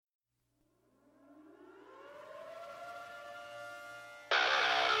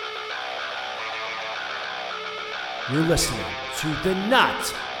You're listening to the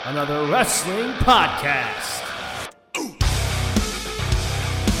Not Another Wrestling Podcast.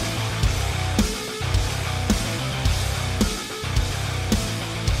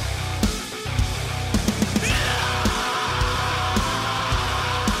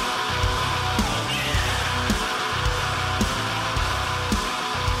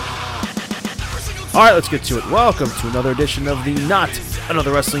 All right, let's get to it. Welcome to another edition of the Not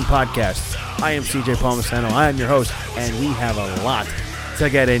Another Wrestling Podcast. I am CJ Palmisano. I am your host, and we have a lot to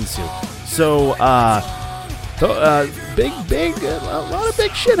get into. So, a lot of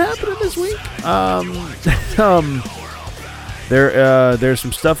big shit happening this week. There's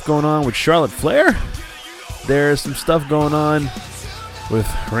some stuff going on with Charlotte Flair. There's some stuff going on with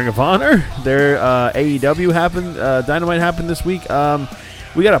Ring of Honor. AEW happened. Dynamite happened this week.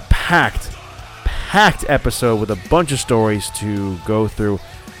 We got a packed episode with a bunch of stories to go through.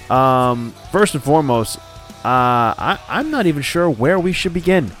 First and foremost, I'm not even sure where we should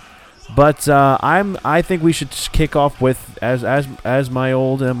begin, but I think we should just kick off with as my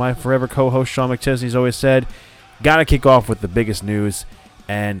old and my forever co-host Sean McChesney's always said, gotta kick off with the biggest news,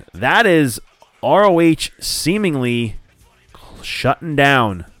 and that is ROH seemingly shutting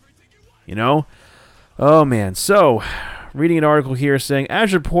down. You know, oh man. So, reading an article here saying,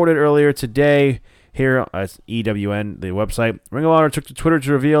 as reported earlier today. Here at EWN, the website, Ring of Honor took to Twitter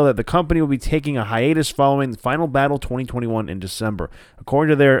to reveal that the company will be taking a hiatus following the Final Battle 2021 in December.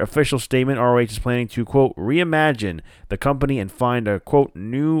 According to their official statement, ROH is planning to, quote, reimagine the company and find a, quote,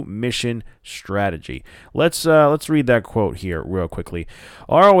 new mission strategy. Let's read that quote here real quickly.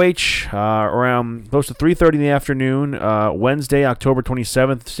 ROH, around close to 3:30 in the afternoon, Wednesday, October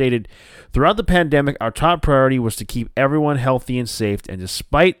 27th, stated, throughout the pandemic, our top priority was to keep everyone healthy and safe, and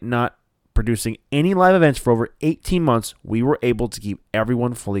despite not producing any live events for over 18 months, we were able to keep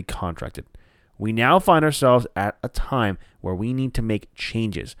everyone fully contracted. We now find ourselves at a time where we need to make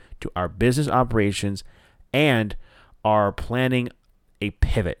changes to our business operations and are planning a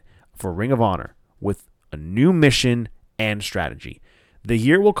pivot for Ring of Honor with a new mission and strategy. The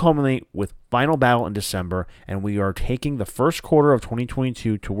year will culminate with Final Battle in December, and we are taking the first quarter of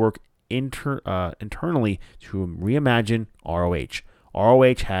 2022 to work internally to reimagine ROH.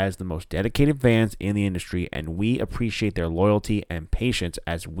 ROH has the most dedicated fans in the industry, and we appreciate their loyalty and patience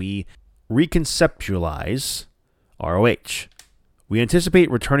as we reconceptualize ROH. We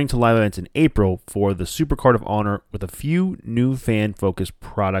anticipate returning to live events in April for the Supercard of Honor with a few new fan-focused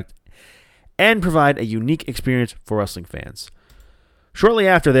product and provide a unique experience for wrestling fans. Shortly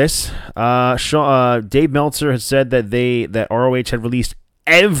after this, Dave Meltzer has said that ROH had released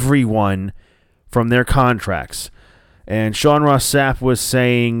everyone from their contracts. And Sean Ross Sapp was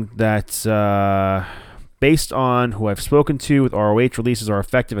saying that based on who I've spoken to, with ROH releases are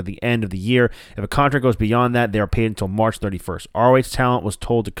effective at the end of the year. If a contract goes beyond that, they are paid until March 31st. ROH talent was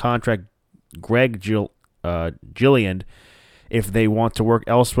told to contract Greg Gilliland if they want to work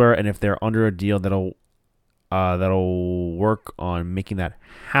elsewhere, and if they're under a deal that'll work on making that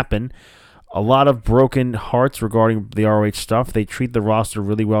happen. A lot of broken hearts regarding the ROH stuff. They treat the roster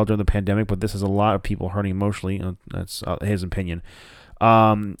really well during the pandemic, but this is a lot of people hurting emotionally. That's his opinion.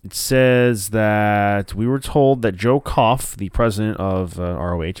 It says that we were told that Joe Koff, the president of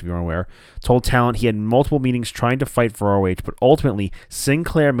ROH, if you're unaware, told Talent he had multiple meetings trying to fight for ROH, but ultimately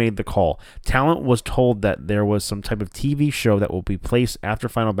Sinclair made the call. Talent was told that there was some type of TV show that will be placed after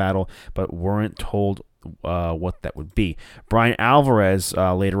Final Battle, but weren't told what that would be. Brian Alvarez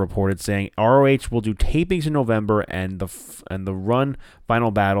later reported saying ROH will do tapings in November and run the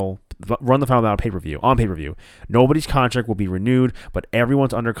Final Battle pay-per-view. Nobody's contract will be renewed, but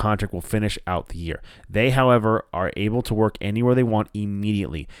everyone's under contract will finish out the year. They, however, are able to work anywhere they want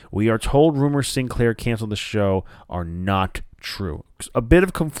immediately. We are told rumors Sinclair canceled the show are not true. A bit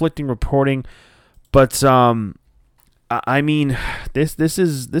of conflicting reporting, but I mean, this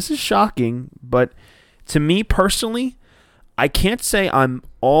is shocking, but to me personally, I can't say I'm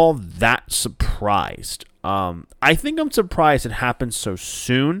all that surprised. I think I'm surprised it happened so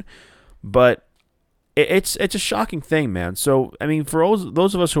soon, but it's a shocking thing, man. So, I mean, for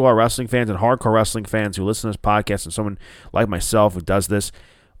those of us who are wrestling fans and hardcore wrestling fans who listen to this podcast, and someone like myself who does this,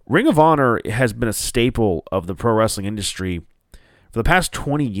 Ring of Honor has been a staple of the pro wrestling industry for the past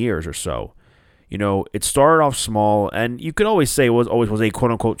 20 years or so. You know, it started off small, and you could always say it was a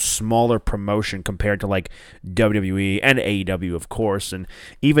quote-unquote smaller promotion compared to, like, WWE and AEW, of course, and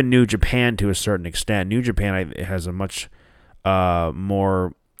even New Japan to a certain extent. New Japan has a much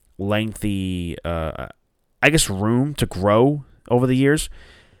more lengthy, room to grow over the years.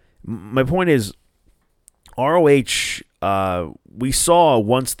 My point is, ROH, we saw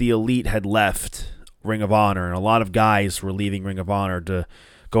once the Elite had left, Ring of Honor, and a lot of guys were leaving Ring of Honor to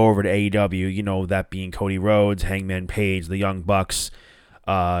go over to AEW, you know, that being Cody Rhodes, Hangman Page, the Young Bucks,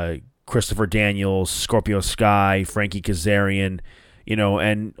 Christopher Daniels, Scorpio Sky, Frankie Kazarian, you know,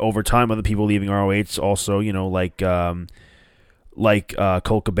 and over time other people leaving ROH also, you know, like Colt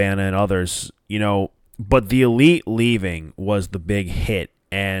Cabana and others, you know, but the Elite leaving was the big hit,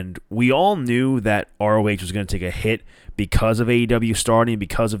 and we all knew that ROH was going to take a hit because of AEW starting,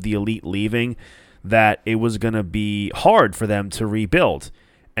 because of the Elite leaving, that it was going to be hard for them to rebuild.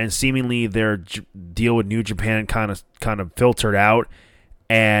 And seemingly their deal with New Japan kind of filtered out,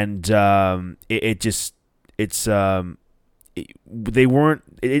 and it didn't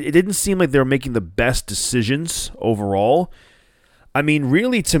seem like they were making the best decisions overall. I mean,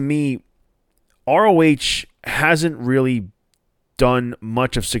 really, to me, ROH hasn't really done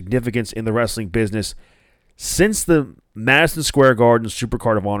much of significance in the wrestling business since the Madison Square Garden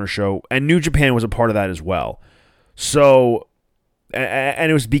Supercard of Honor show, and New Japan was a part of that as well. So,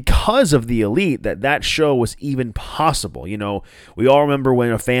 and it was because of the Elite that show was even possible. You know, we all remember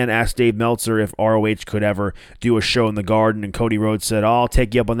when a fan asked Dave Meltzer if ROH could ever do a show in the Garden, and Cody Rhodes said, "I'll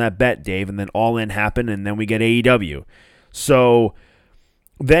take you up on that bet, Dave," and then All In happened, and then we get AEW. So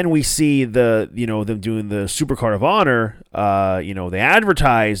then we see them doing the Supercard of Honor. They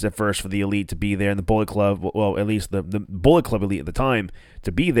advertised at first for the Elite to be there, and the Bullet Club, well, at least the Bullet Club Elite at the time,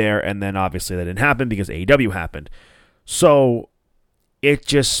 to be there, and then obviously that didn't happen because AEW happened. So it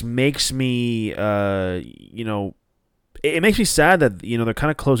just makes me, it makes me sad that, they're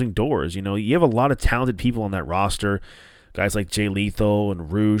kind of closing doors. You know, you have a lot of talented people on that roster, guys like Jay Lethal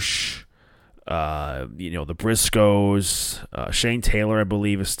and Roosh, the Briscoes, Shane Taylor, I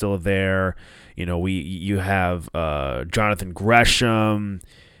believe, is still there. You know, you have Jonathan Gresham,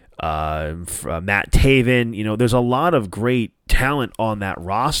 Matt Taven. You know, there's a lot of great talent on that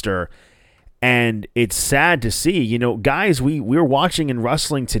roster. And it's sad to see, guys we're watching in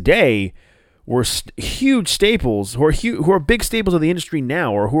wrestling today were huge staples, who are big staples of the industry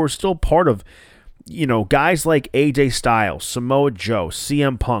now, or who are still part of, guys like AJ Styles, Samoa Joe,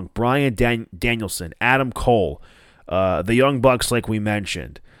 CM Punk, Bryan Danielson, Adam Cole, the Young Bucks, like we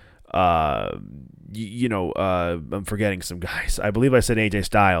mentioned. I'm forgetting some guys. I believe I said AJ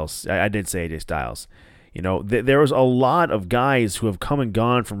Styles. I did say AJ Styles. There was a lot of guys who have come and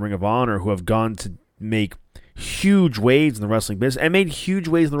gone from Ring of Honor who have gone to make huge waves in the wrestling business and made huge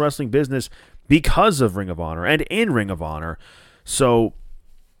waves in the wrestling business because of Ring of Honor and in Ring of Honor. So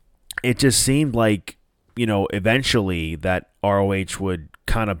it just seemed like, eventually that ROH would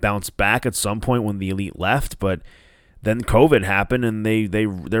kind of bounce back at some point when the Elite left, but then COVID happened and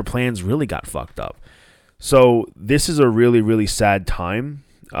their plans really got fucked up. So this is a really, really sad time.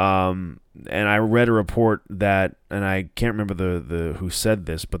 And I read a report that, and I can't remember the who said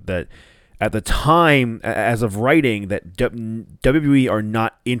this, but that at the time, as of writing, that WWE are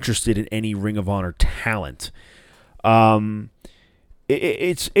not interested in any Ring of Honor talent.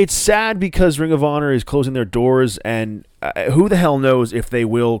 It's sad because Ring of Honor is closing their doors, and who the hell knows if they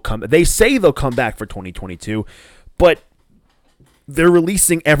will come. They say they'll come back for 2022, but they're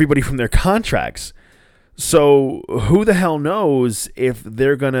releasing everybody from their contracts. So who the hell knows if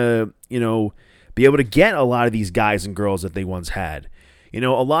they're going to, be able to get a lot of these guys and girls that they once had. A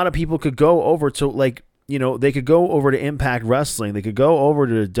lot of people could go over to, they could go over to Impact Wrestling. They could go over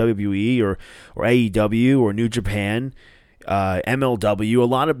to WWE or AEW or New Japan,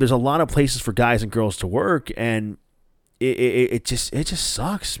 MLW. There's a lot of places for guys and girls to work, and it just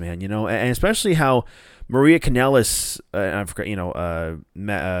sucks, man, and especially how Maria Kanellis, I forgot,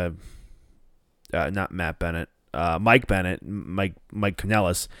 not Matt Bennett, Mike Bennett, Mike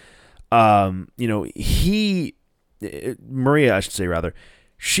Kanellis, Maria, I should say rather,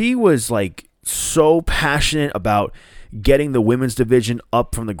 she was like so passionate about getting the women's division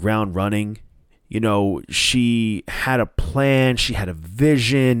up from the ground running. She had a plan, she had a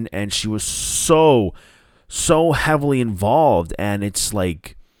vision, and she was so heavily involved, and it's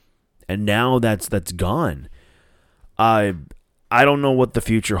like, and now that's gone. I don't know what the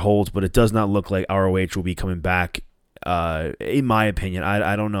future holds, but it does not look like ROH will be coming back, in my opinion.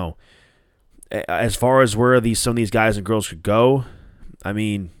 I don't know. As far as where some of these guys and girls could go, I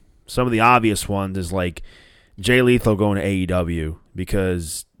mean, some of the obvious ones is like Jay Lethal going to AEW,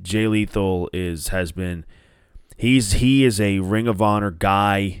 because Jay Lethal he is a Ring of Honor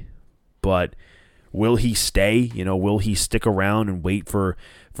guy, but will he stay? Will he stick around and wait for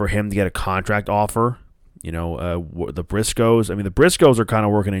him to get a contract offer? The Briscoes. I mean, the Briscoes are kind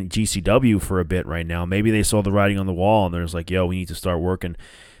of working in GCW for a bit right now. Maybe they saw the writing on the wall and there's like, yo, we need to start working.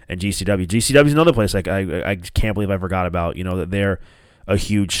 And GCW is another place I can't believe I forgot about. That they're a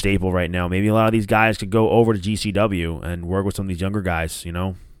huge staple right now. Maybe a lot of these guys could go over to GCW and work with some of these younger guys.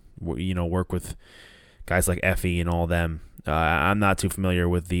 Work with guys like Effie and all them. I'm not too familiar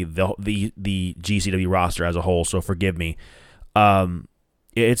with the GCW roster as a whole, so forgive me.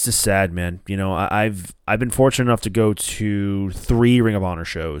 It's just sad, man. I've been fortunate enough to go to 3 Ring of Honor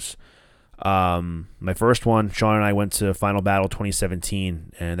shows. My first one, Sean and I went to Final Battle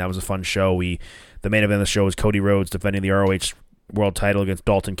 2017, and that was a fun show. The main event of the show was Cody Rhodes defending the ROH World Title against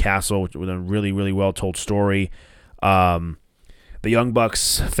Dalton Castle, which was a really, really well told story. The Young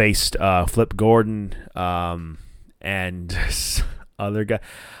Bucks faced Flip Gordon and other guy.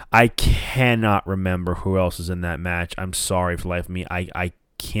 I cannot remember who else is in that match. I'm sorry for the life of me. I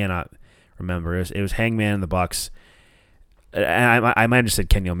cannot remember. It was Hangman and the Bucks. And I might have just said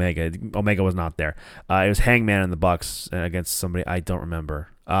Kenny Omega. Omega was not there. It was Hangman and the Bucks against somebody I don't remember.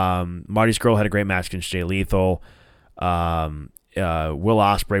 Marty Scurll had a great match against Jay Lethal. Will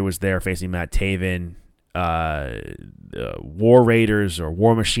Ospreay was there facing Matt Taven. War Raiders or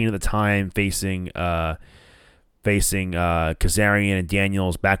War Machine at the time facing Kazarian and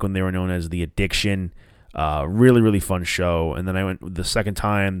Daniels back when they were known as The Addiction. Really, really fun show. And then I went the second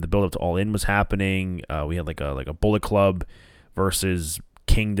time. The build up to All In was happening. We had like a Bullet Club versus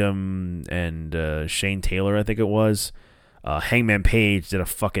Kingdom and Shane Taylor, I think it was. Hangman Page did a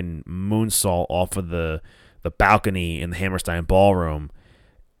fucking moonsault off of the balcony in the Hammerstein Ballroom.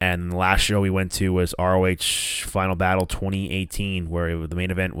 And the last show we went to was ROH Final Battle 2018, where the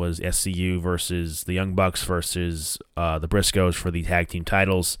main event was SCU versus the Young Bucks versus the Briscoes for the tag team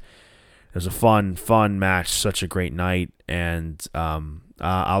titles. It was a fun match, such a great night, and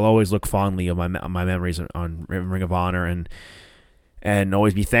I'll always look fondly of my memories on Ring of Honor, and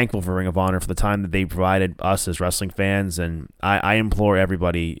always be thankful for Ring of Honor for the time that they provided us as wrestling fans. And I implore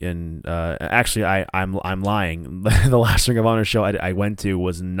everybody, and actually I'm lying. The last Ring of Honor show I went to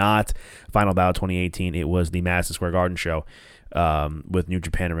was not Final Battle 2018. It was the Madison Square Garden show with New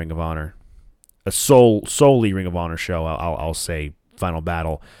Japan and Ring of Honor, a solely Ring of Honor show. I'll say Final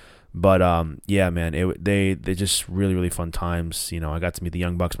Battle. But yeah, man, they just really, really fun times. I got to meet the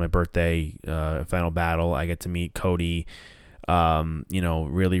Young Bucks my birthday, Final Battle. I get to meet Cody.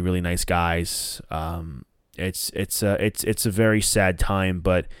 Really, really nice guys. It's a very sad time,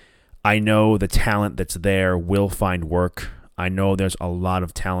 but I know the talent that's there will find work. I know there's a lot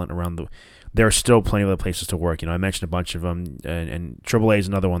of talent around there are still plenty of other places to work. I mentioned a bunch of them, and AAA is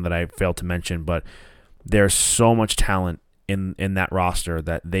another one that I failed to mention, but there's so much talent in that roster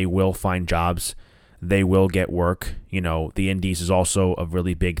that they will find jobs. They will get work. The Indies is also a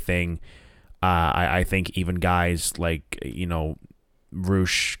really big thing. I think even guys like,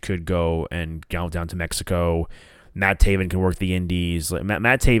 Roosh could go and go down to Mexico. Matt Taven can work the Indies.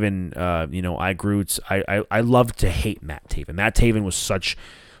 Matt Taven, I loved to hate Matt Taven. Matt Taven was such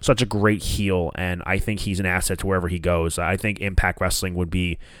a great heel, and I think he's an asset to wherever he goes. I think Impact Wrestling would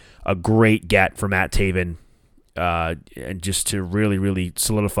be a great get for Matt Taven. And just to really, really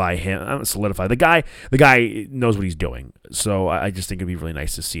solidify him. The guy knows what he's doing. So I just think it'd be really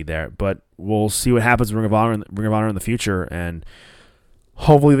nice to see there. But we'll see what happens in Ring of Honor in the future, and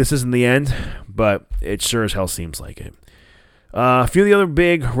hopefully this isn't the end. But it sure as hell seems like it. A few of the other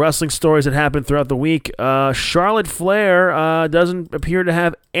big wrestling stories that happened throughout the week. Charlotte Flair doesn't appear to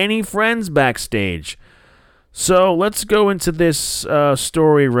have any friends backstage. So let's go into this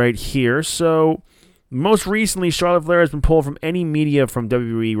story right here. So most recently, Charlotte Flair has been pulled from any media from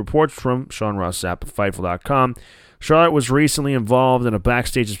WWE. Reports from Sean Ross Sapp of Fightful.com. Charlotte was recently involved in a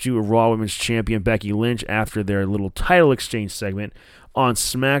backstage dispute with Raw Women's Champion Becky Lynch after their little title exchange segment on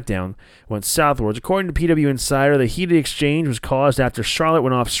SmackDown went southwards. According to PW Insider, the heated exchange was caused after Charlotte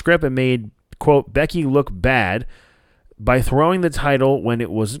went off script and made, quote, Becky look bad by throwing the title when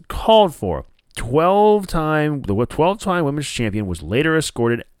it wasn't called for. The 12-time women's champion was later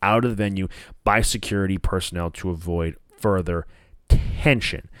escorted out of the venue by security personnel to avoid further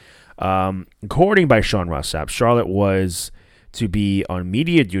tension. According by Sean Ross Sapp, Charlotte was to be on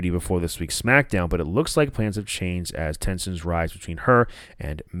media duty before this week's SmackDown, but it looks like plans have changed as tensions rise between her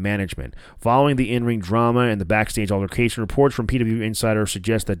and management. Following the in-ring drama and the backstage altercation, reports from PW Insider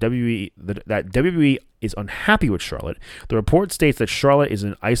suggest that WWE is unhappy with Charlotte. The report states that Charlotte is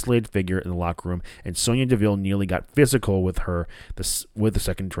an isolated figure in the locker room, and Sonya Deville nearly got physical with her, with the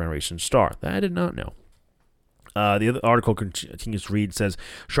second-generation star. That I did not know. The other article continues to read, says,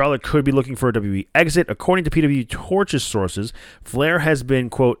 Charlotte could be looking for a WWE exit. According to PW Torch's sources, Flair has been,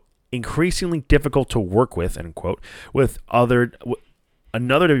 quote, increasingly difficult to work with, end quote, with other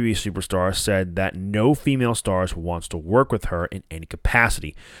Another WWE superstar said that no female stars wants to work with her in any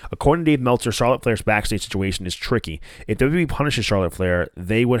capacity. According to Dave Meltzer, Charlotte Flair's backstage situation is tricky. If WWE punishes Charlotte Flair,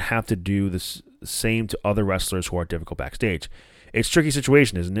 they would have to do the same to other wrestlers who are difficult backstage. It's a tricky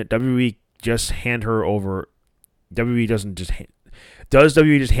situation, isn't it? WWE just hand her over. WWE doesn't just. Does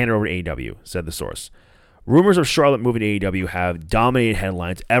WWE just hand her over to AEW? Said the source. Rumors of Charlotte moving to AEW have dominated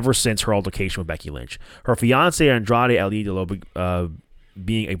headlines ever since her altercation with Becky Lynch. Her fiance Andrade El Idolo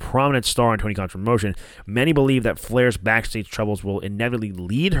being a prominent star in Tony Khan's promotion, many believe that Flair's backstage troubles will inevitably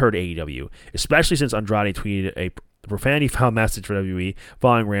lead her to AEW, especially since Andrade tweeted a profanity-fouled message for WWE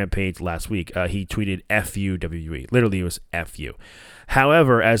following Rampage last week. He tweeted, "F you, WWE." Literally, it was "F you."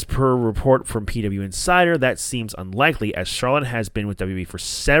 However, as per a report from PW Insider, that seems unlikely, as Charlotte has been with WWE for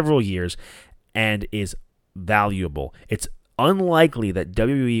several years and is valuable. It's unlikely that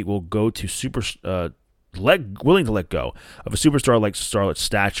WWE will go to willing to let go of a superstar like Charlotte's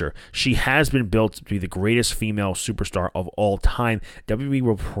stature. She has been built to be the greatest female superstar of all time. WWE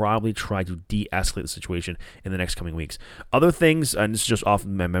will probably try to de-escalate the situation in the next coming weeks. Other things, and this is just off of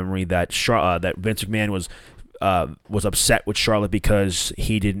my memory, that that Vince McMahon was upset with Charlotte because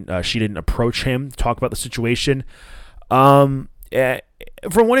she didn't approach him to talk about the situation. From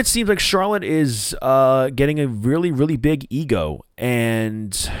what it seems like, Charlotte is getting a really, really big ego,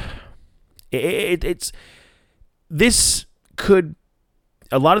 and a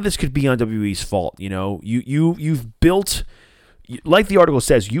lot of this could be on WWE's fault. You know, you've built, like the article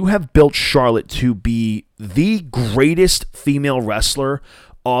says, you have built Charlotte to be the greatest female wrestler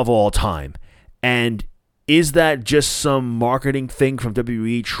of all time. And is that just some marketing thing from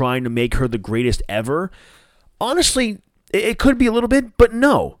WWE trying to make her the greatest ever? Honestly, it could be a little bit, but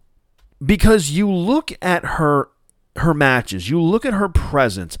no. Because you look at her matches, you look at her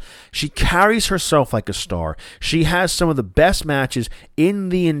presence, she carries herself like a star. She has some of the best matches in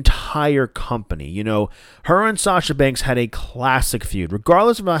the entire company. You know, her and Sasha Banks had a classic feud.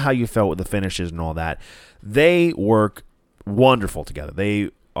 Regardless of how you felt with the finishes and all that, they work wonderful together. They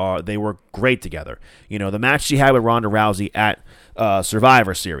work great together. You know, the match she had with Ronda Rousey at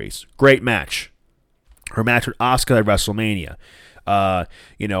Survivor Series, great match. Her match with Asuka at WrestleMania.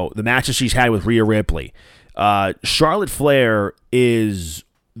 You know, the matches she's had with Rhea Ripley. Charlotte Flair is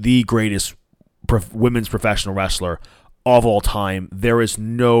the greatest women's professional wrestler of all time. There is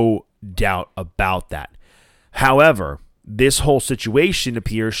no doubt about that. However, this whole situation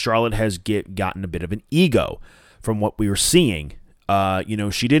appears Charlotte has gotten a bit of an ego from what we were seeing. You know,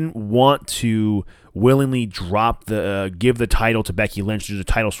 she didn't want to willingly give the title to Becky Lynch to do the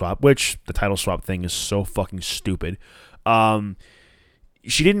title swap, which the title swap thing is so fucking stupid.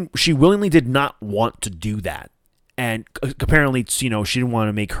 She willingly did not want to do that. And apparently, you know, she didn't want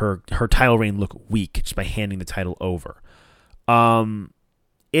to make her title reign look weak just by handing the title over.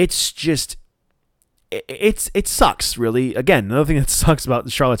 It's just, it sucks, really. Again, another thing that sucks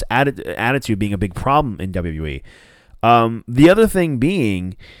about Charlotte's attitude being a big problem in WWE. The other thing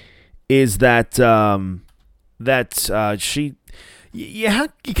being is that she, you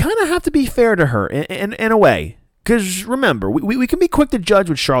kind of have to be fair to her in a way. Because remember, we can be quick to judge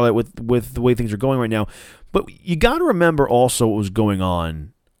with Charlotte with the way things are going right now, but you got to remember also what was going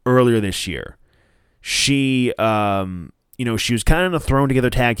on earlier this year. She, you know, she was kind of in a thrown together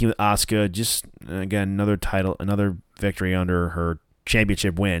tag team with Asuka. Just again, another victory under her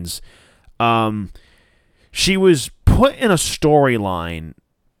championship wins. She was put in a storyline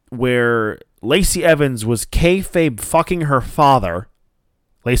where Lacey Evans was kayfabe fucking her father.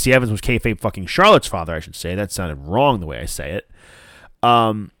 Lacey Evans was kayfabe fucking Charlotte's father, I should say. That sounded wrong the way I say it.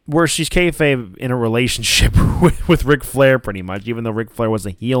 Where she's kayfabe in a relationship with Ric Flair, pretty much, even though Ric Flair was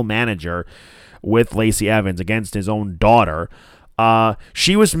a heel manager with Lacey Evans against his own daughter.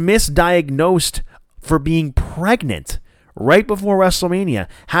 She was misdiagnosed for being pregnant right before WrestleMania,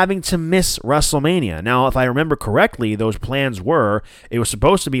 having to miss WrestleMania. Now, if I remember correctly, those plans were, it was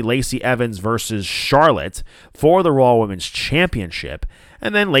supposed to be Lacey Evans versus Charlotte for the Raw Women's Championship,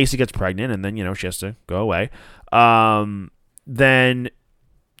 and then Lacey gets pregnant, and then, you know, she has to go away. Then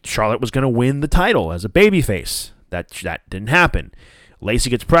Charlotte was going to win the title as a babyface. That didn't happen. Lacey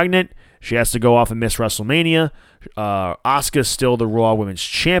gets pregnant. She has to go off and miss WrestleMania. Asuka's still the Raw Women's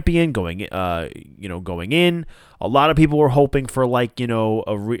Champion going in. A lot of people were hoping for, like, you know,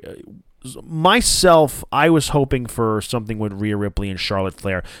 myself, I was hoping for something with Rhea Ripley and Charlotte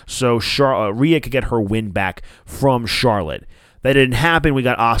Flair, so Rhea could get her win back from Charlotte. That didn't happen. We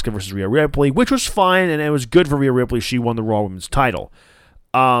got Asuka versus Rhea Ripley, which was fine, and it was good for Rhea Ripley. She won the Raw Women's title.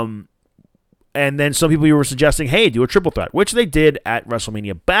 And then some people were suggesting, hey, do a triple threat, which they did at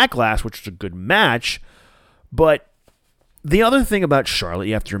WrestleMania Backlash, which was a good match. But the other thing about Charlotte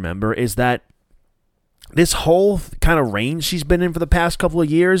you have to remember is that this whole kind of reign she's been in for the past couple of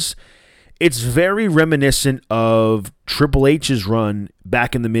years, it's very reminiscent of Triple H's run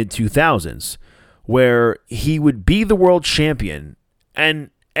back in the mid-2000s, where he would be the world champion, and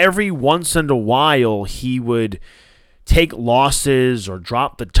every once in a while he would take losses or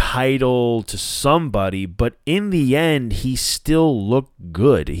drop the title to somebody, but in the end, he still looked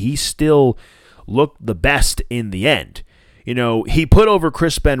good. He still looked the best in the end. You know, he put over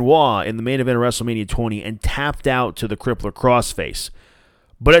Chris Benoit in the main event of WrestleMania 20 and tapped out to the Crippler Crossface.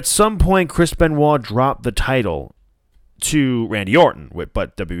 But at some point, Chris Benoit dropped the title to Randy Orton,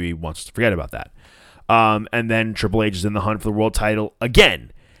 but WWE wants to forget about that. And then Triple H is in the hunt for the world title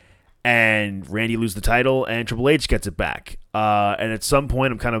again. And Randy loses the title, and Triple H gets it back. And at some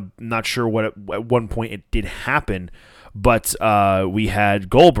point, I'm kind of not sure at one point it did happen, but we had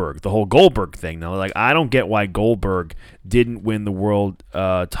Goldberg, the whole Goldberg thing. Now, like, I don't get why Goldberg didn't win the world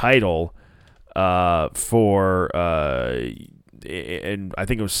title for, and I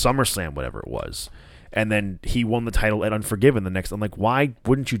think it was SummerSlam, whatever it was. And then he won the title at Unforgiven the next. I'm like, why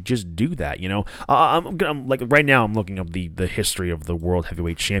wouldn't you just do that? You know, I'm like, right now I'm looking up the history of the World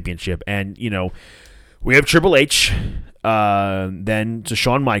Heavyweight Championship, and you know, we have Triple H, then to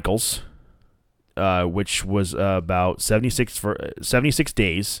Shawn Michaels, which was about 76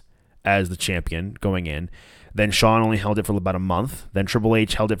 days as the champion going in. Then Shawn only held it for about a month. Then Triple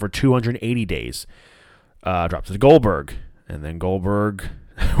H held it for 280 days. Dropped to Goldberg, and then Goldberg.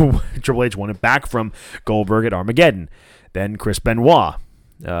 Triple H won it back from Goldberg at Armageddon. Then Chris Benoit.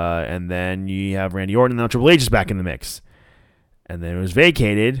 And then you have Randy Orton. Now Triple H is back in the mix. And then it was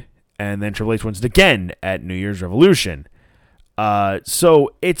vacated. And then Triple H wins it again at New Year's Revolution. So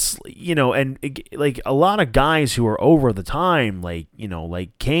it's, you know, and like a lot of guys who are over the time, like, you know,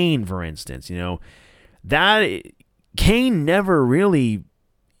 like Kane, for instance, you know, that Kane never really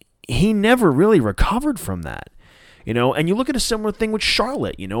recovered from that. You know, and you look at a similar thing with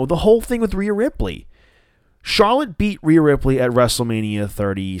Charlotte, you know, the whole thing with Rhea Ripley. Charlotte beat Rhea Ripley at WrestleMania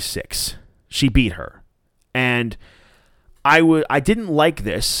 36. She beat her. And I didn't like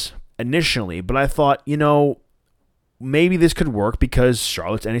this initially, but I thought, you know, maybe this could work because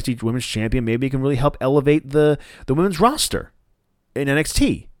Charlotte's NXT Women's Champion. Maybe it can really help elevate the women's roster in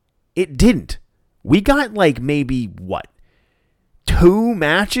NXT. It didn't. We got like maybe, 2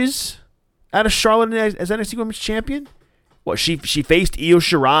 matches out of Charlotte as NXT Women's Champion? Well, she faced Io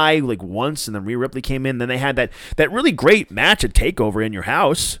Shirai like once, and then Rhea Ripley came in. Then they had that really great match at TakeOver in your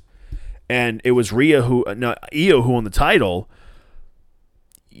house, and it was Io who won the title.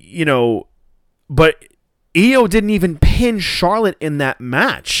 You know, but Io didn't even pin Charlotte in that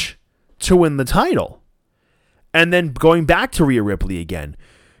match to win the title. And then going back to Rhea Ripley again,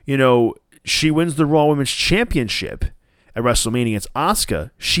 you know, she wins the Raw Women's Championship at WrestleMania against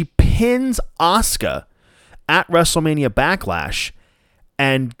Asuka. She pins Asuka at WrestleMania Backlash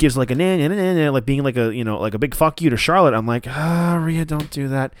and gives like a like being like a, you know, like a big fuck you to Charlotte. I'm like, Rhea, don't do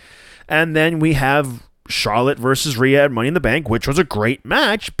that. And then we have Charlotte versus Rhea at Money in the Bank, which was a great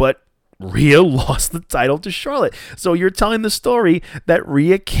match, but Rhea lost the title to Charlotte. So you're telling the story that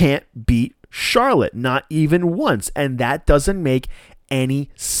Rhea can't beat Charlotte, not even once, and that doesn't make any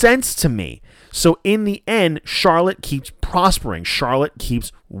sense to me. So in the end, Charlotte keeps prospering. Charlotte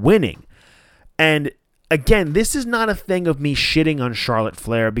keeps winning. And again, this is not a thing of me shitting on Charlotte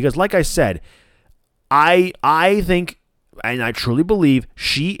Flair because, like I said, I think, and I truly believe,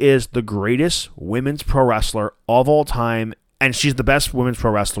 she is the greatest women's pro wrestler of all time, and she's the best women's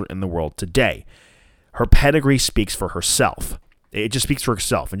pro wrestler in the world today. Her pedigree speaks for herself. It just speaks for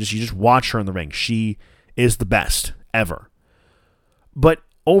herself, and you just watch her in the ring. She is the best ever. But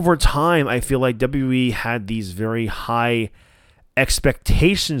over time, I feel like WWE had these very high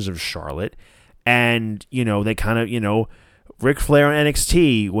expectations of Charlotte, and, you know, they kind of, you know, Ric Flair on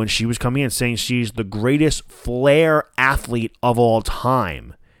NXT, when she was coming in saying she's the greatest Flair athlete of all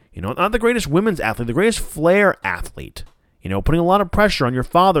time. You know, not the greatest women's athlete, the greatest Flair athlete. You know, putting a lot of pressure on your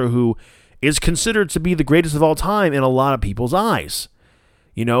father, who is considered to be the greatest of all time in a lot of people's eyes.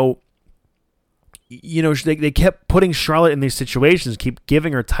 You know, they kept putting Charlotte in these situations, keep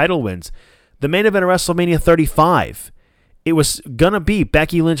giving her title wins. The main event of WrestleMania 35, it was going to be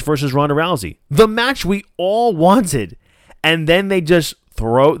Becky Lynch versus Ronda Rousey. The match we all wanted. And then they just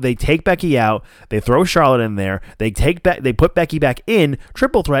they take Becky out, they throw Charlotte in there, they put Becky back in,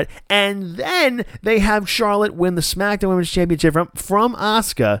 triple threat, and then they have Charlotte win the SmackDown Women's Championship from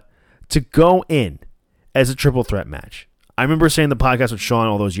Asuka to go in as a triple threat match. I remember saying in the podcast with Sean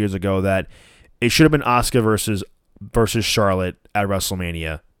all those years ago that it should have been Asuka versus Charlotte at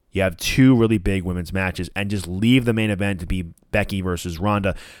WrestleMania You have 2 really big women's matches and just leave the main event to be Becky versus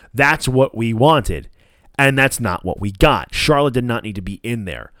Ronda. That's what we wanted, and that's not what we got. Charlotte did not need to be in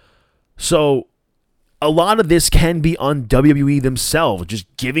there. So a lot of this can be on WWE themselves, just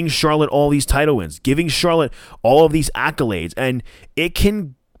giving Charlotte all these title wins, giving Charlotte all of these accolades, and it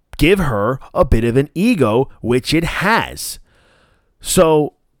can give her a bit of an ego, which it has.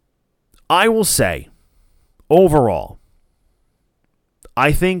 So I will say, overall,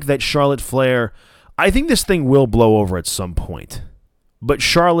 I think that Charlotte Flair, I think this thing will blow over at some point, but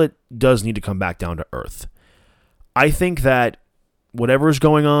Charlotte does need to come back down to earth. I think that whatever is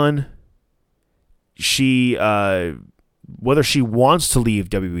going on, she, whether she wants to leave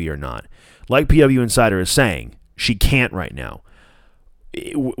WWE or not, like PW Insider is saying, she can't right now.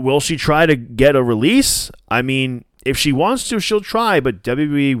 Will she try to get a release? I mean, if she wants to, she'll try, but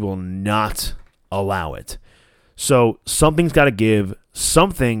WWE will not allow it. So something's got to give.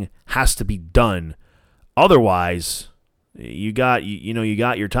 Something has to be done. Otherwise, you got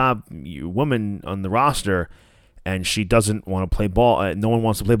your top woman on the roster, and she doesn't want to play ball. No one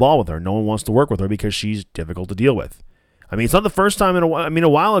wants to play ball with her. No one wants to work with her because she's difficult to deal with. I mean, it's not the first time in a while. I mean, a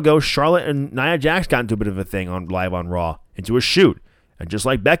while ago, Charlotte and Nia Jax got into a bit of a thing on live on Raw, into a shoot. And just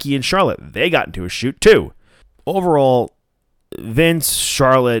like Becky and Charlotte, they got into a shoot too. Overall, Vince,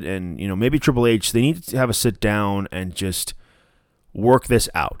 Charlotte, and maybe Triple H, they need to have a sit down and just work this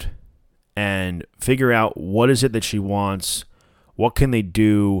out and figure out what is it that she wants, what can they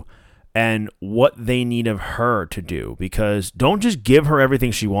do, and what they need of her to do. Because don't just give her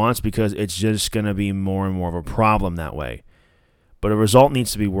everything she wants, because it's just going to be more and more of a problem that way. But a result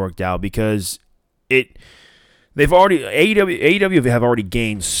needs to be worked out, because AEW have already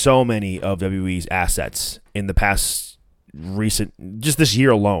gained so many of WWE's assets in the past just this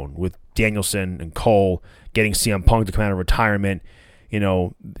year alone, with Danielson and Cole, getting CM Punk to come out of retirement,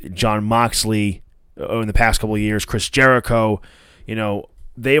 Jon Moxley in the past couple of years, Chris Jericho,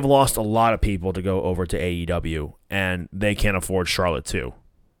 they've lost a lot of people to go over to AEW, and they can't afford Charlotte too.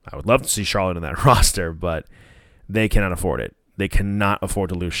 I would love to see Charlotte in that roster, but they cannot afford it. They cannot afford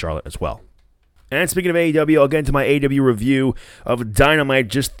to lose Charlotte as well. And speaking of AEW, I'll get into my AEW review of Dynamite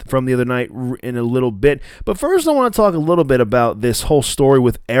just from the other night in a little bit. But first, I want to talk a little bit about this whole story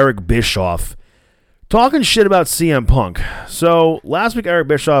with Eric Bischoff talking shit about CM Punk. So last week, Eric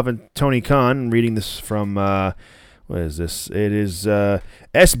Bischoff and Tony Khan, reading this from, what is this? It is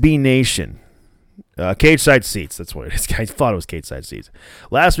SB Nation. Cage Side Seats, that's what it is. I thought it was Cage Side Seats.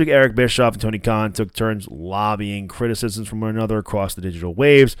 Last week, Eric Bischoff and Tony Khan took turns lobbying criticisms from one another across the digital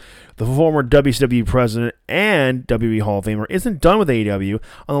waves. The former WCW president and WWE Hall of Famer isn't done with AEW.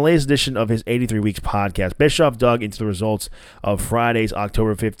 On the latest edition of his 83 Weeks podcast, Bischoff dug into the results of Friday's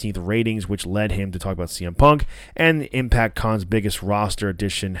October 15th ratings, which led him to talk about CM Punk and the impact Khan's biggest roster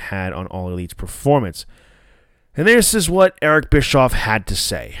addition had on All Elite's performance. And this is what Eric Bischoff had to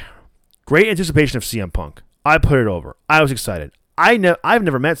say. Great anticipation of CM Punk. I put it over. I was excited. I've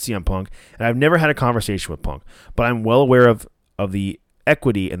never met CM Punk, and I've never had a conversation with Punk, but I'm well aware of the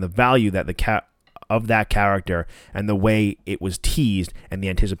equity and the value that of that character and the way it was teased and the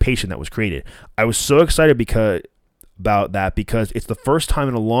anticipation that was created. I was so excited about that because it's the first time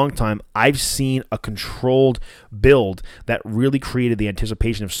in a long time I've seen a controlled build that really created the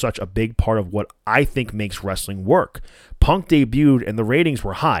anticipation of such a big part of what I think makes wrestling work. Punk debuted and the ratings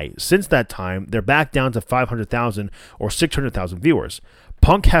were high. Since that time, they're back down to 500,000 or 600,000 viewers.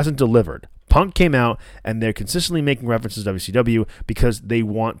 Punk hasn't delivered. Punk came out and they're consistently making references to WCW because they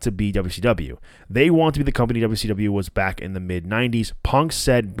want to be WCW. They want to be the company WCW was back in the mid-90s. Punk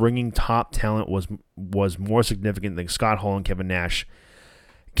said bringing top talent was more significant than Scott Hall and Kevin Nash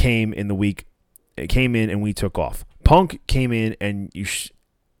came in and we took off. Punk came in and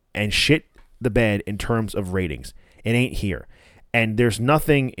shit the bed in terms of ratings. It ain't here. And there's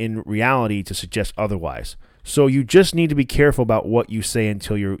nothing in reality to suggest otherwise. So you just need to be careful about what you say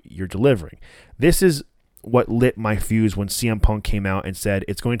until you're delivering. This is what lit my fuse when CM Punk came out and said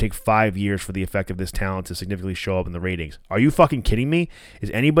it's going to take 5 years for the effect of this talent to significantly show up in the ratings. Are you fucking kidding me? Is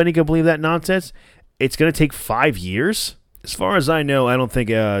anybody going to believe that nonsense? It's going to take 5 years? As far as I know, I don't think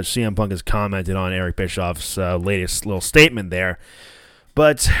CM Punk has commented on Eric Bischoff's latest little statement there.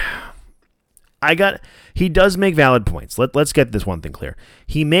 But he does make valid points. Let's get this one thing clear.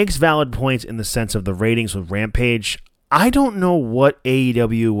 He makes valid points in the sense of the ratings with Rampage. I don't know what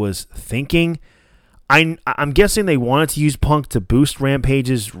AEW was thinking. I'm guessing they wanted to use Punk to boost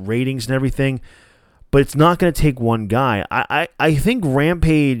Rampage's ratings and everything, but it's not going to take one guy. I think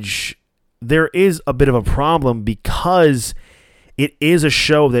Rampage, there is a bit of a problem because it is a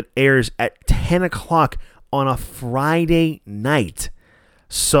show that airs at 10 o'clock on a Friday night.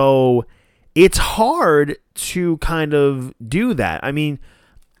 So it's hard to kind of do that. I mean,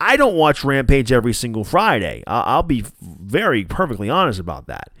 I don't watch Rampage every single Friday. I'll be very perfectly honest about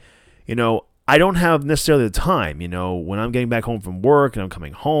that. I don't have necessarily the time, when I'm getting back home from work and I'm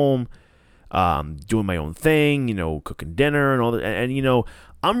coming home, doing my own thing, cooking dinner and all that. And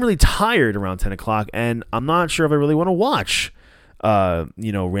I'm really tired around 10 o'clock and I'm not sure if I really want to watch,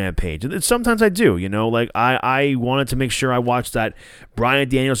 Rampage. And sometimes I do, I wanted to make sure I watched that Bryan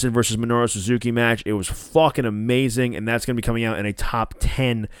Danielson versus Minoru Suzuki match. It was fucking amazing. And that's going to be coming out in a top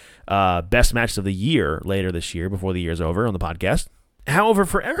 10 best matches of the year later this year before the year's over on the podcast. However,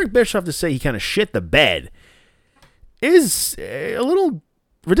 for Eric Bischoff to say he kind of shit the bed is a little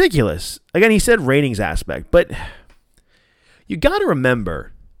ridiculous. Again, he said ratings aspect, but you got to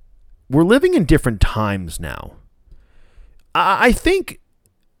remember, we're living in different times now. I think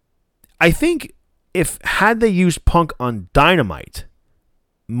if had they used Punk on Dynamite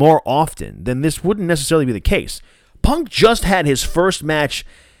more often, then this wouldn't necessarily be the case. Punk just had his first match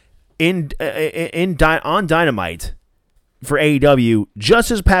on Dynamite for AEW just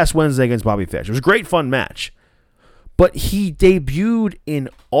this past Wednesday against Bobby Fish. It was a great, fun match. But he debuted in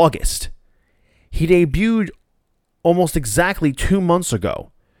August. He debuted almost exactly 2 months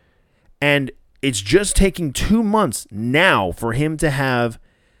ago. And it's just taking 2 months now for him to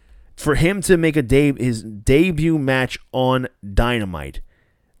make his debut match on Dynamite.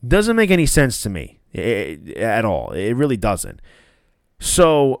 Doesn't make any sense to me at all. It really doesn't.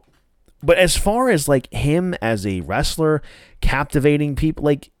 So, but as far as like him as a wrestler, captivating people,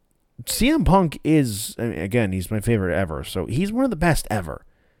 like CM Punk is, again, he's my favorite ever. So he's one of the best ever.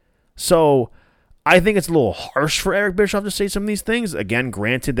 So I think it's a little harsh for Eric Bischoff to say some of these things. Again,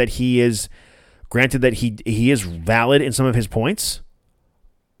 granted that he is valid in some of his points,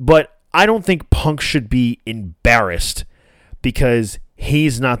 but I don't think Punk should be embarrassed because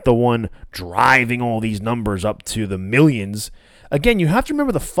he's not the one driving all these numbers up to the millions. Again, you have to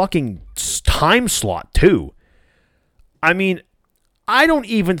remember the fucking time slot, too. I mean, I don't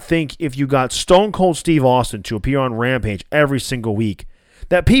even think if you got Stone Cold Steve Austin to appear on Rampage every single week,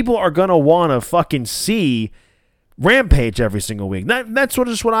 that people are going to want to fucking see Rampage every single week. That's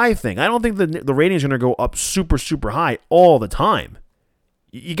just what I think. I don't think the ratings are going to go up super, super high all the time.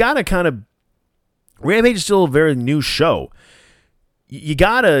 You got to kind of... Rampage is still a very new show. You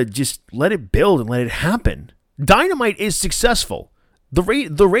got to just let it build and let it happen. Dynamite is successful. The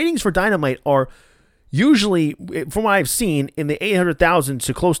ratings for Dynamite are usually, from what I've seen, in the 800,000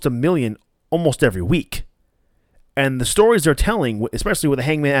 to close to a million almost every week. And the stories they're telling, especially with the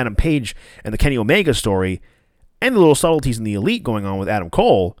Hangman Adam Page and the Kenny Omega story, and the little subtleties in the Elite going on with Adam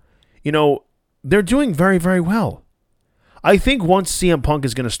Cole, they're doing very, very well. I think once CM Punk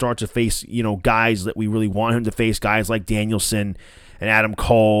is going to start to face, guys that we really want him to face, guys like Danielson and Adam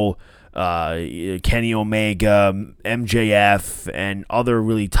Cole, Kenny Omega, MJF, and other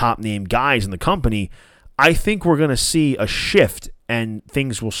really top-name guys in the company, I think we're going to see a shift and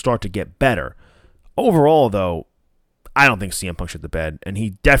things will start to get better. Overall, though, I don't think CM Punk shit the bed, and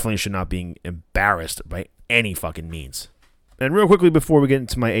he definitely should not be embarrassed by any fucking means. And real quickly before we get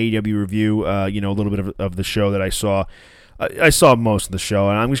into my AEW review, a little bit of the show that I saw. I saw most of the show,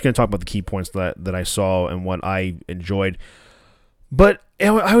 and I'm just going to talk about the key points that I saw and what I enjoyed. But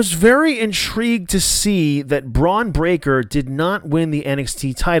I was very intrigued to see that Braun Breaker did not win the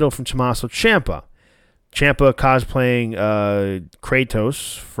NXT title from Tommaso Ciampa. Ciampa cosplaying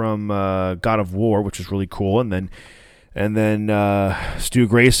Kratos from God of War, which was really cool, and then Stu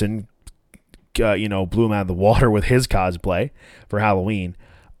Grayson, blew him out of the water with his cosplay for Halloween.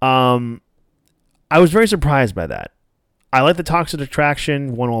 I was very surprised by that. I like the Toxic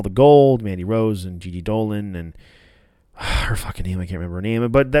Attraction, won all the gold, Mandy Rose and Gigi Dolan, and her fucking name, I can't remember her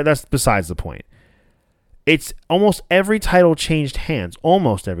name, but that's besides the point. It's almost every title changed hands,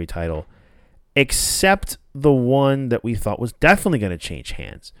 almost every title, except the one that we thought was definitely going to change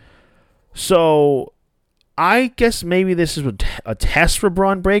hands. So I guess maybe this is a test for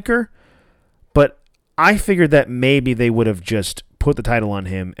Braun Breaker, but I figured that maybe they would have just put the title on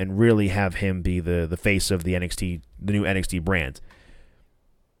him and really have him be the face of the NXT, the new NXT brand.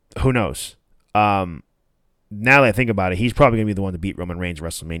 Who knows? Now that I think about it, he's probably going to be the one to beat Roman Reigns at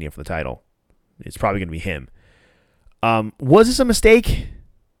WrestleMania for the title. It's probably going to be him. Was this a mistake?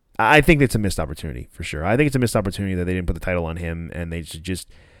 I think it's a missed opportunity for sure. I think it's a missed opportunity that they didn't put the title on him and they should just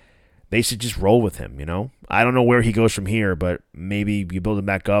roll with him. I don't know where he goes from here, but maybe you build him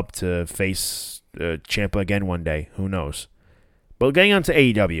back up to face Ciampa again one day. Who knows? But getting on to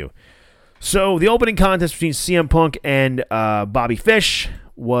AEW. So the opening contest between CM Punk and Bobby Fish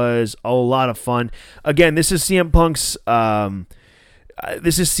was a lot of fun. Again, this is CM Punk's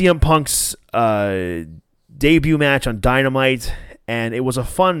This is CM Punk's debut match on Dynamite, and it was a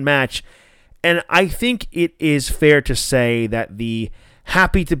fun match. And I think it is fair to say that the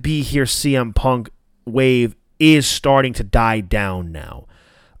happy to be here CM Punk wave is starting to die down now.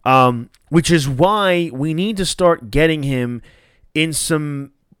 Which is why we need to start getting him in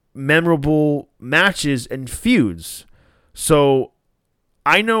some memorable matches and feuds. So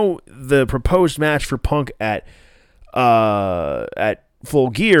I know the proposed match for Punk at Full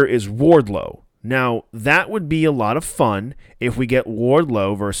Gear is Wardlow. Now, that would be a lot of fun if we get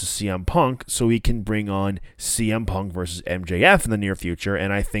Wardlow versus CM Punk, so we can bring on CM Punk versus MJF in the near future,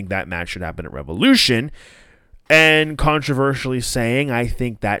 and I think that match should happen at Revolution. And controversially saying, I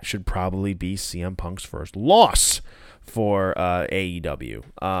think that should probably be CM Punk's first loss for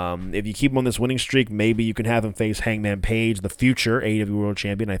AEW. If you keep him on this winning streak, maybe you can have him face Hangman Page, the future AEW World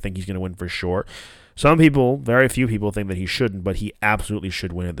Champion. I think he's going to win for sure. Some people, very few people, think that he shouldn't, but he absolutely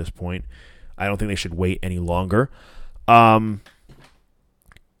should win at this point. I don't think they should wait any longer. I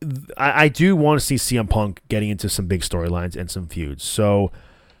do want to see CM Punk getting into some big storylines and some feuds. So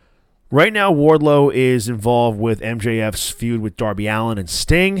right now, Wardlow is involved with MJF's feud with Darby Allin and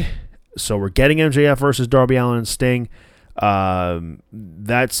Sting. So we're getting MJF versus Darby Allin and Sting.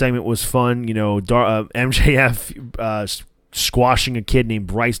 That segment was fun. You know, MJF squashing a kid named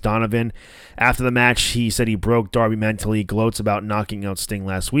Bryce Donovan. After the match, he said he broke Darby mentally. He gloats about knocking out Sting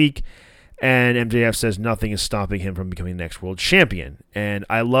last week. And MJF says nothing is stopping him from becoming the next world champion. And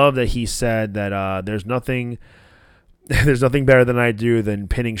I love that he said that there's nothing better than I do than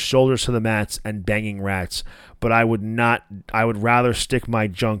pinning shoulders to the mats and banging rats. But I would rather stick my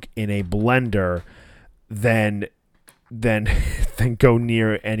junk in a blender than go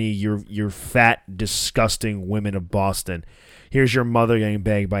near any your fat, disgusting women of Boston. Here's your mother getting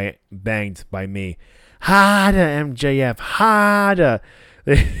banged by me. Harder, MJF, harder.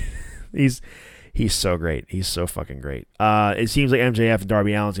 He's so great. He's so fucking great. It seems like MJF and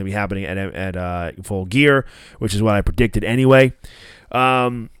Darby Allin's going to be happening at Full Gear, which is what I predicted anyway.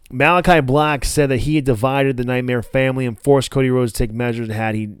 Malachi Black said that he had divided the Nightmare family and forced Cody Rhodes to take measures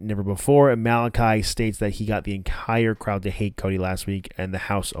had he never before. And Malachi states that he got the entire crowd to hate Cody last week, and the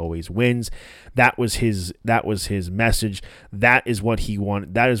house always wins. That was his message. That is what he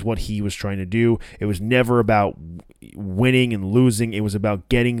wanted. That is what he was trying to do. It was never about winning and losing. It was about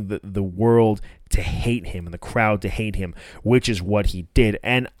getting the world to hate him and the crowd to hate him, which is what he did.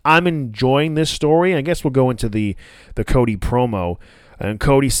 And I'm enjoying this story. I guess we'll go into the Cody promo. And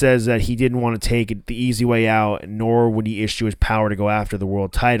Cody says that he didn't want to take the easy way out, nor would he issue his power to go after the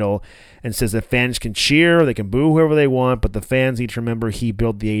world title, and says that fans can cheer, they can boo whoever they want, but the fans need to remember he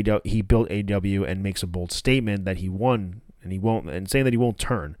built AEW, and makes a bold statement that he won, and he won't, and saying that he won't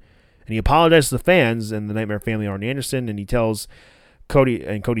turn. And he apologizes to the fans and the Nightmare family, Arn Anderson, and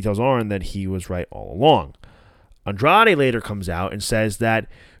Cody tells Arn that he was right all along. Andrade later comes out and says that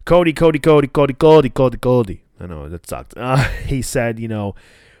Cody. I know, that sucked. He said,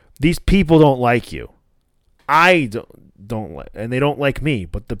 these people don't like you. I don't like, and they don't like me.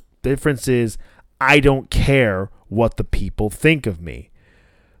 But the difference is, I don't care what the people think of me.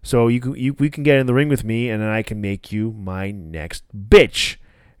 So we can get in the ring with me, and then I can make you my next bitch.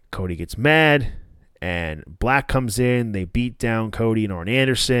 Cody gets mad, and Black comes in. They beat down Cody and Arn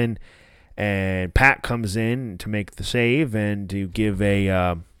Anderson, and Pat comes in to make the save and to give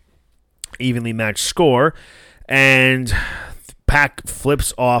a evenly matched score. And Pac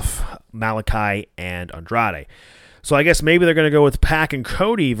flips off Malachi and Andrade. So I guess maybe they're going to go with Pac and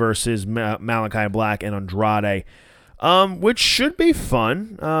Cody versus Malachi Black and Andrade, which should be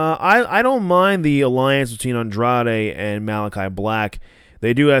fun. I don't mind the alliance between Andrade and Malachi Black.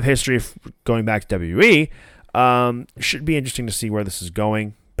 They do have history going back to WWE. Should be interesting to see where this is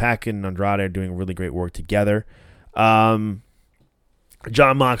going. Pac and Andrade are doing really great work together.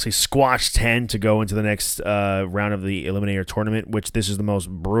 Jon Moxley squashed 10 to go into the next round of the Eliminator Tournament, which this is the most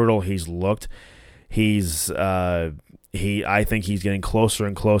brutal he's looked. I think he's getting closer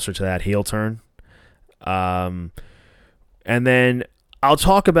and closer to that heel turn. And then I'll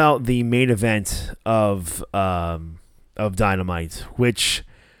talk about the main event of Dynamite, which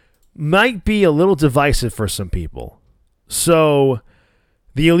might be a little divisive for some people. So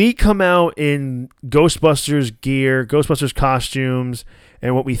the Elite come out in Ghostbusters gear, Ghostbusters costumes,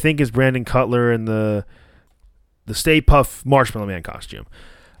 and what we think is Brandon Cutler in the Stay Puft Marshmallow Man costume.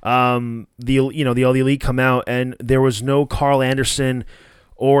 The Elite come out, and there was no Carl Anderson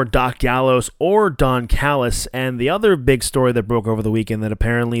or Doc Gallows or Don Callis. And the other big story that broke over the weekend, that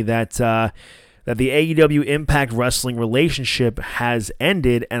apparently that the AEW Impact Wrestling relationship has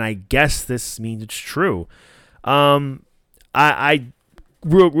ended, and I guess this means it's true.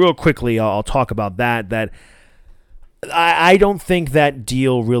 real quickly, I'll talk about that I don't think that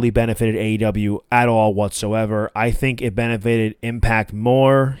deal really benefited AEW at all whatsoever. I think it benefited Impact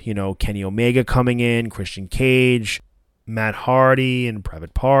more. Kenny Omega coming in, Christian Cage, Matt Hardy, and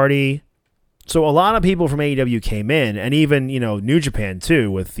Private Party. So a lot of people from AEW came in, and even, New Japan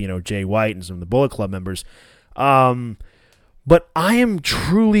too, with, Jay White and some of the Bullet Club members. But I am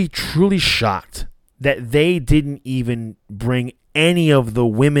truly, truly shocked that they didn't even bring any of the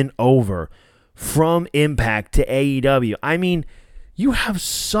women over from Impact to AEW. I mean, you have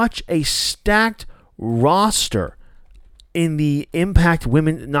such a stacked roster in the Impact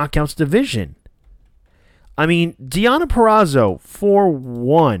Women Knockouts division. I mean, Deonna Purrazzo, for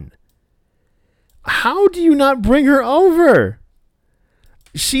one. How do you not bring her over?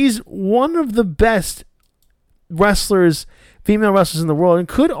 She's one of the best wrestlers, female wrestlers in the world, and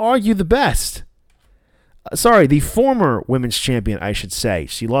could argue the best. The former women's champion, I should say.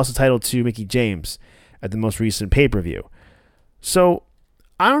 She lost the title to Mickie James at the most recent pay-per-view. So,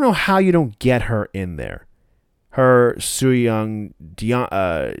 I don't know how you don't get her in there. Her, Su Yung,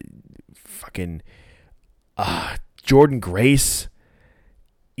 Jordan Grace.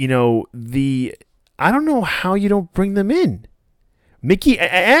 I don't know how you don't bring them in. Mickie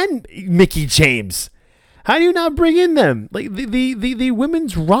James. How do you not bring in them? Like, the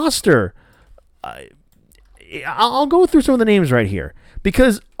women's roster. I'll go through some of the names right here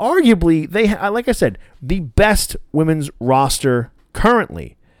because arguably they, like I said, the best women's roster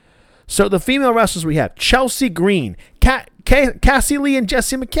currently. So the female wrestlers we have: Chelsea Green, Cassie Lee and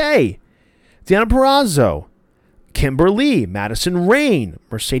Jessie McKay, Deonna Purrazzo, Kimber Lee, Madison Rayne,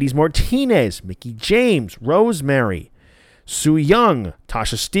 Mercedes Martinez, Mickie James, Rosemary, Su Yung,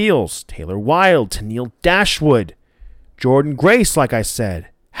 Tasha Steelz, Taylor Wilde, Tennille Dashwood, Jordan Grace, like I said,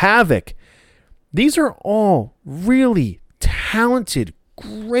 Havoc. These are all really talented,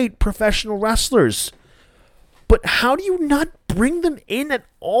 great professional wrestlers. But how do you not bring them in at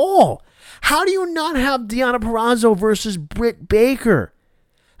all? How do you not have Deonna Purrazzo versus Britt Baker?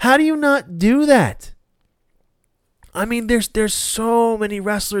 How do you not do that? I mean, there's so many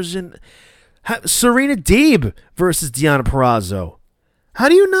wrestlers in. Serena Deeb versus Deonna Purrazzo. How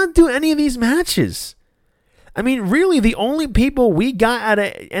do you not do any of these matches? I mean, really, the only people we got out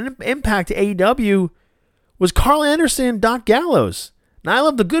of Impact to AEW was Carl Anderson and Doc Gallows. Now, I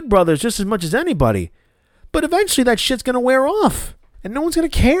love the Good Brothers just as much as anybody, but eventually that shit's going to wear off, and no one's going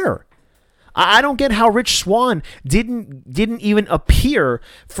to care. I don't get how Rich Swann didn't even appear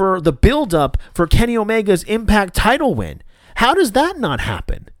for the build-up for Kenny Omega's Impact title win. How does that not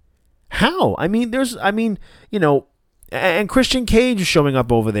happen? How? And Christian Cage showing up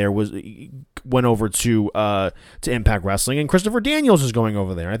over there went over to Impact Wrestling, and Christopher Daniels is going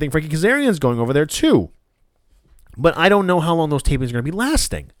over there. I think Frankie Kazarian is going over there too. But I don't know how long those tapings are going to be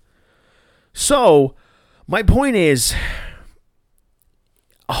lasting. So, my point is,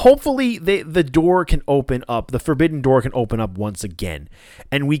 hopefully the door can open up, the forbidden door can open up once again,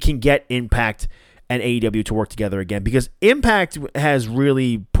 and we can get Impact and AEW to work together again, because Impact has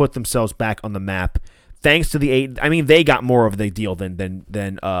really put themselves back on the map. Thanks to they got more of the deal than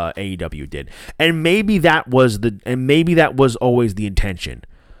AEW did, and maybe that was always the intention.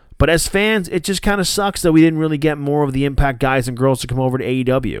 But as fans, it just kind of sucks that we didn't really get more of the Impact guys and girls to come over to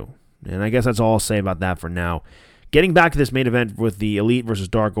AEW. And I guess that's all I'll say about that for now. Getting back to this main event with the Elite versus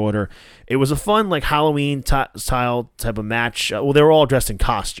Dark Order, it was a fun Halloween style type of match. They were all dressed in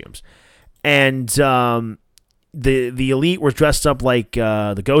costumes, and the Elite were dressed up like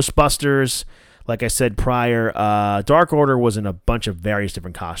the Ghostbusters. Like I said prior, Dark Order was in a bunch of various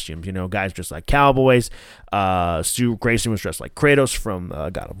different costumes. Guys dressed like cowboys. Stu Grayson was dressed like Kratos from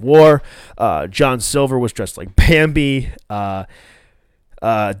God of War. John Silver was dressed like Bambi.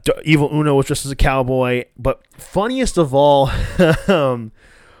 Evil Uno was dressed as a cowboy. But funniest of all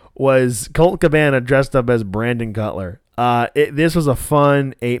was Colt Cabana dressed up as Brandon Cutler. This was a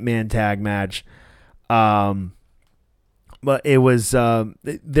fun 8-man tag match. But it was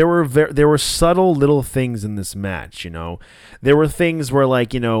there were subtle little things in this match. There were things where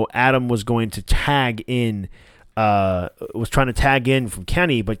Adam was going to tag in, was trying to tag in from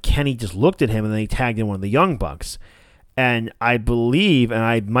Kenny, but Kenny just looked at him and then he tagged in one of the Young Bucks. And I believe, and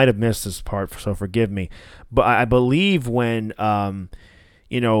I might have missed this part, so forgive me, but I believe when Kenny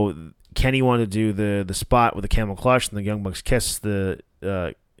wanted to do the spot with the camel clutch and the Young Bucks kissed the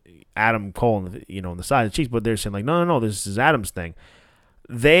Adam Cole on the side of the cheeks, but they're saying no, this is Adam's thing.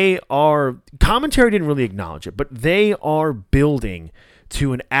 Commentary didn't really acknowledge it, but they are building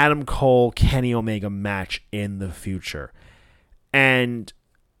to an Adam Cole Kenny Omega match in the future. And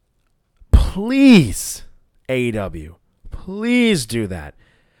please, AEW, please do that.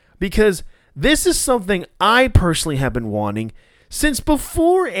 Because this is something I personally have been wanting since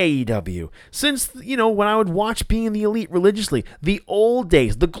before AEW. Since, when I would watch Being the Elite religiously. The old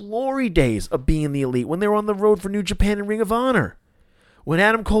days, the glory days of Being the Elite when they were on the road for New Japan and Ring of Honor. When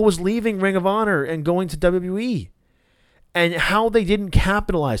Adam Cole was leaving Ring of Honor and going to WWE. And how they didn't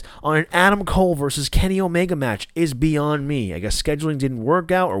capitalize on an Adam Cole versus Kenny Omega match is beyond me. I guess scheduling didn't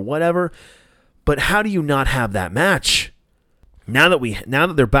work out or whatever. But how do you not have that match? Now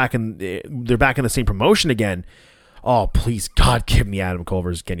that they're back in the same promotion again, oh please God, give me Adam Cole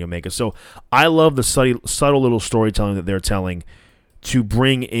versus Kenny Omega. So I love the subtle little storytelling that they're telling to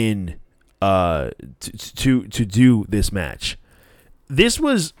bring in to do this match. This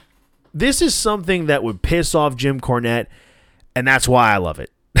is something that would piss off Jim Cornette, and that's why I love it.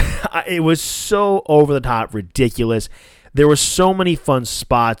 It was so over the top, ridiculous. There were so many fun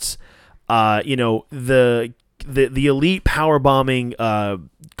spots. The Elite power bombing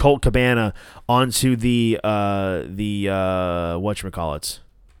Colt Cabana onto the whatchamacallits,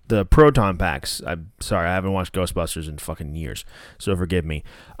 the proton packs. I'm sorry, I haven't watched Ghostbusters in fucking years, so forgive me.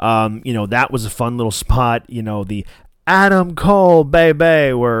 That was a fun little spot. The Adam Cole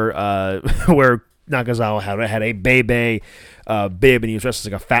baby, where Nakazawa had a baby bib, and he was dressed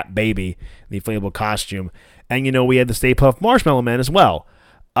like a fat baby in the inflatable costume. And we had the Stay Puft Marshmallow Man as well.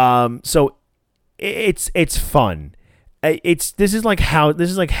 So it's fun. This is like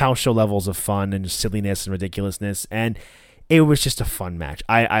house show levels of fun and silliness and ridiculousness, and it was just a fun match.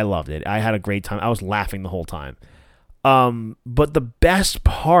 I loved it. I had a great time. I was laughing the whole time. But the best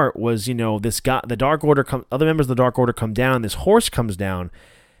part was, this guy, the Dark Order other members of the Dark Order come down, this horse comes down,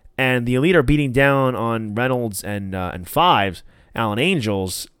 and the Elite are beating down on Reynolds and Fives, Alan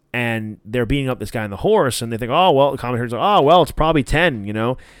Angels, and they're beating up this guy on the horse, and they think, the commentator's like, it's probably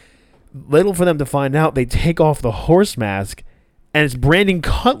 10, Little for them to find out, they take off the horse mask, and it's Brandon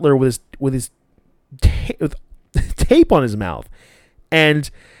Cutler with his tape on his mouth.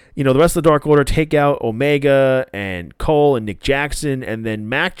 And the rest of the Dark Order take out Omega and Cole and Nick Jackson, and then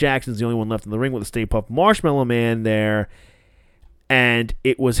Mac Jackson's the only one left in the ring with the Stay Puft Marshmallow Man there. And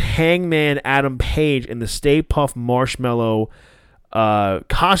it was Hangman Adam Page in the Stay Puft Marshmallow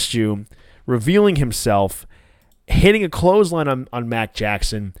costume, revealing himself, hitting a clothesline on Mac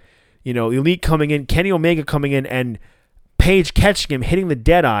Jackson. Elite coming in, Kenny Omega coming in, and Page catching him, hitting the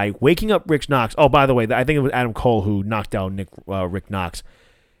Deadeye, waking up Rick Knox. Oh, by the way, I think it was Adam Cole who knocked out Rick Knox.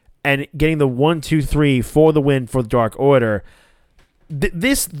 And getting the 1, 2, 3 for the win for the Dark Order.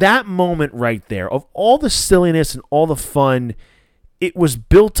 That moment right there, of all the silliness and all the fun, it was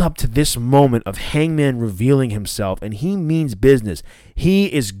built up to this moment of Hangman revealing himself, and he means business.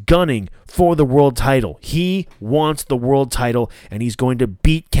 He is gunning for the world title. He wants the world title, and he's going to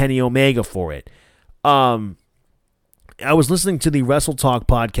beat Kenny Omega for it. I was listening to the Wrestle Talk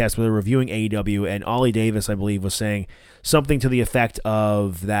podcast where they're reviewing AEW, and Ollie Davis, I believe, was saying something to the effect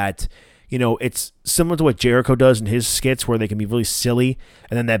of that, it's similar to what Jericho does in his skits where they can be really silly,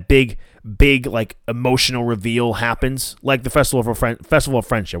 and then that big, like, emotional reveal happens, like the Festival of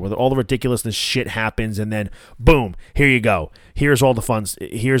Friendship, where all the ridiculousness shit happens, and then, boom, here you go. Here's all the fun.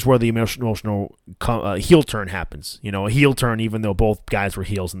 Here's where the emotional heel turn happens. A heel turn, even though both guys were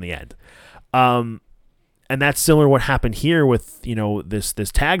heels in the end. And that's similar to what happened here with,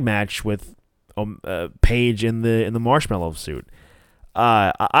 this tag match with Paige in the marshmallow suit.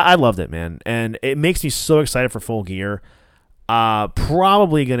 I loved it, man, and it makes me so excited for Full Gear.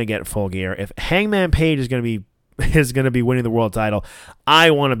 Probably gonna get Full Gear if Hangman Page is gonna be winning the world title.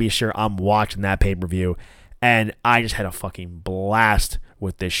 I want to be sure I'm watching that pay-per-view, and I just had a fucking blast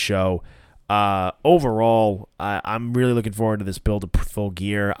with this show. Overall, I'm really looking forward to this build to Full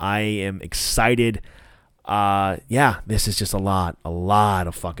Gear. I am excited. This is just a lot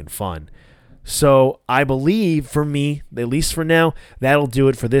of fucking fun. So I believe, for me, at least for now, that'll do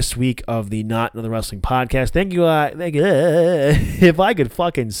it for this week of the Not Another Wrestling podcast. Thank you. If I could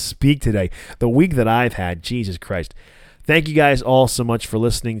fucking speak today, the week that I've had, Jesus Christ. Thank you guys all so much for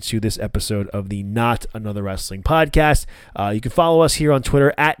listening to this episode of the Not Another Wrestling podcast. You can follow us here on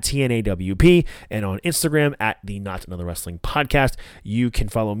Twitter at TNAWP and on Instagram at the Not Another Wrestling podcast. You can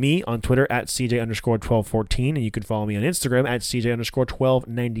follow me on Twitter at CJ_1214, and you can follow me on Instagram at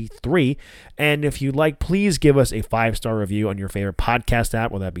CJ_1293. And if you'd like, please give us a 5-star review on your favorite podcast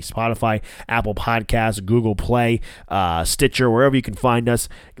app, whether that be Spotify, Apple Podcasts, Google Play, Stitcher, wherever you can find us.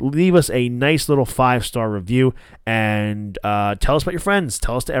 Leave us a nice little 5-star review, and and tell us about your friends.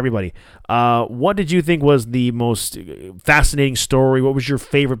 Tell us to everybody. What did you think was the most fascinating story? What was your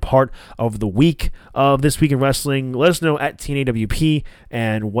favorite part of the week of This Week in Wrestling? Let us know at TNAWP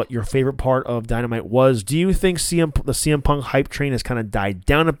and what your favorite part of Dynamite was. Do you think the CM Punk hype train has kind of died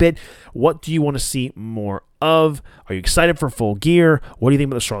down a bit? What do you want to see more of? Are you excited for Full Gear? What do you think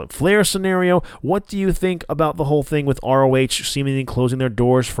about the Charlotte Flair scenario? What do you think about the whole thing with ROH seemingly closing their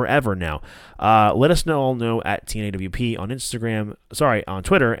doors forever now? Let us all know at TNAWP on Instagram, on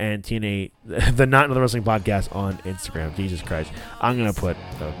Twitter, and TNA, the Not Another Wrestling Podcast on Instagram. Jesus Christ. I'm going to put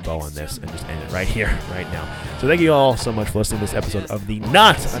a bow on this and just end it right here, right now. So thank you all so much for listening to this episode of the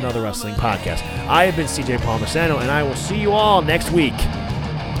Not Another Wrestling Podcast. I have been CJ Palmisano, and I will see you all next week.